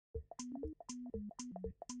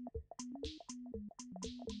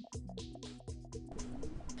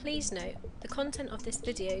Please note, the content of this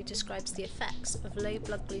video describes the effects of low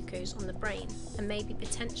blood glucose on the brain and may be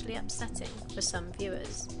potentially upsetting for some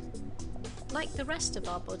viewers. Like the rest of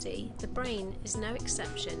our body, the brain is no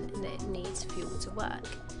exception in that it needs fuel to work.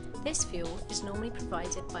 This fuel is normally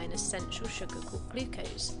provided by an essential sugar called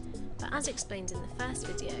glucose, but as explained in the first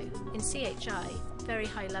video, in CHI, very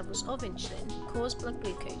high levels of insulin cause blood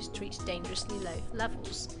glucose to reach dangerously low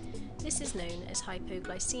levels. This is known as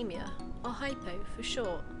hypoglycemia, or hypo for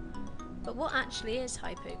short. But what actually is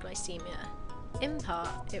hypoglycemia? In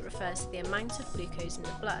part, it refers to the amount of glucose in the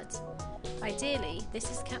blood. Ideally,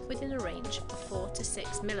 this is kept within a range of 4 to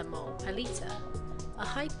 6 millimole per litre. A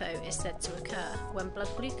hypo is said to occur when blood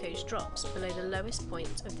glucose drops below the lowest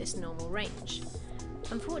point of this normal range.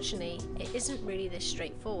 Unfortunately, it isn't really this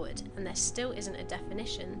straightforward, and there still isn't a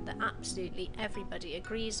definition that absolutely everybody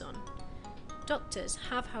agrees on. Doctors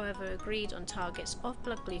have, however, agreed on targets of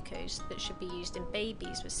blood glucose that should be used in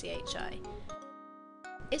babies with CHI.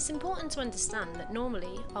 It's important to understand that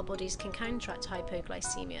normally our bodies can counteract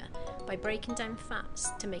hypoglycemia by breaking down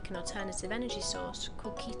fats to make an alternative energy source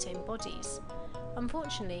called ketone bodies.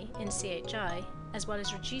 Unfortunately, in CHI, as well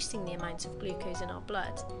as reducing the amount of glucose in our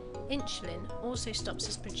blood, insulin also stops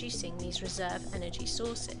us producing these reserve energy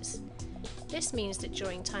sources. This means that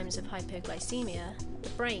during times of hypoglycemia, the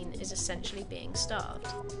brain is essentially being starved.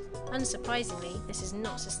 Unsurprisingly, this is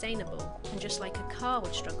not sustainable, and just like a car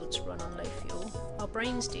would struggle to run on low fuel, our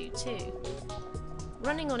brains do too.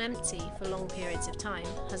 Running on empty for long periods of time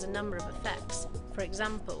has a number of effects. For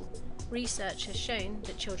example, research has shown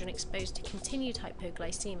that children exposed to continued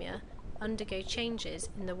hypoglycemia undergo changes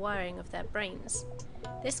in the wiring of their brains.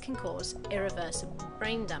 This can cause irreversible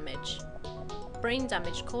brain damage. Brain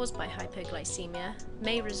damage caused by hypoglycemia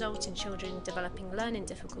may result in children developing learning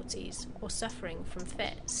difficulties or suffering from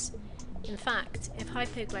fits. In fact, if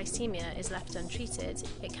hypoglycemia is left untreated,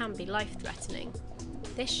 it can be life-threatening.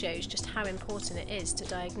 This shows just how important it is to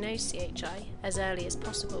diagnose CHI as early as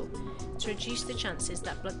possible to reduce the chances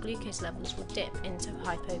that blood glucose levels will dip into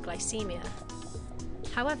hypoglycemia.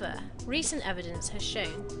 However, recent evidence has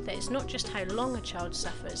shown that it's not just how long a child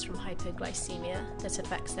suffers from hypoglycemia that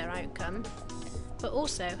affects their outcome, but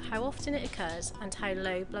also how often it occurs and how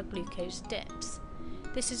low blood glucose dips.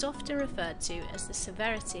 This is often referred to as the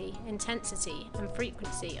severity, intensity and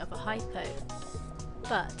frequency of a hypo.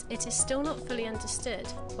 But it is still not fully understood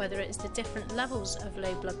whether it is the different levels of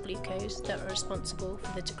low blood glucose that are responsible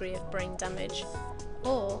for the degree of brain damage,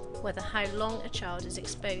 or whether how long a child is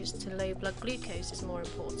exposed to low blood glucose is more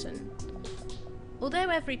important. Although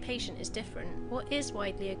every patient is different, what is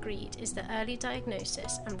widely agreed is that early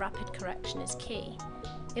diagnosis and rapid correction is key.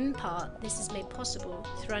 In part, this is made possible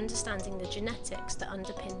through understanding the genetics that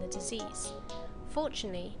underpin the disease.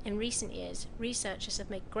 Fortunately, in recent years, researchers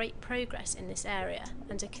have made great progress in this area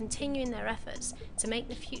and are continuing their efforts to make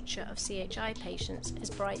the future of CHI patients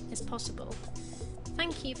as bright as possible.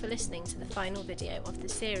 Thank you for listening to the final video of the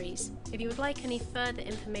series. If you would like any further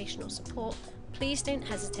information or support, please don't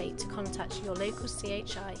hesitate to contact your local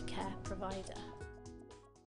CHI care provider.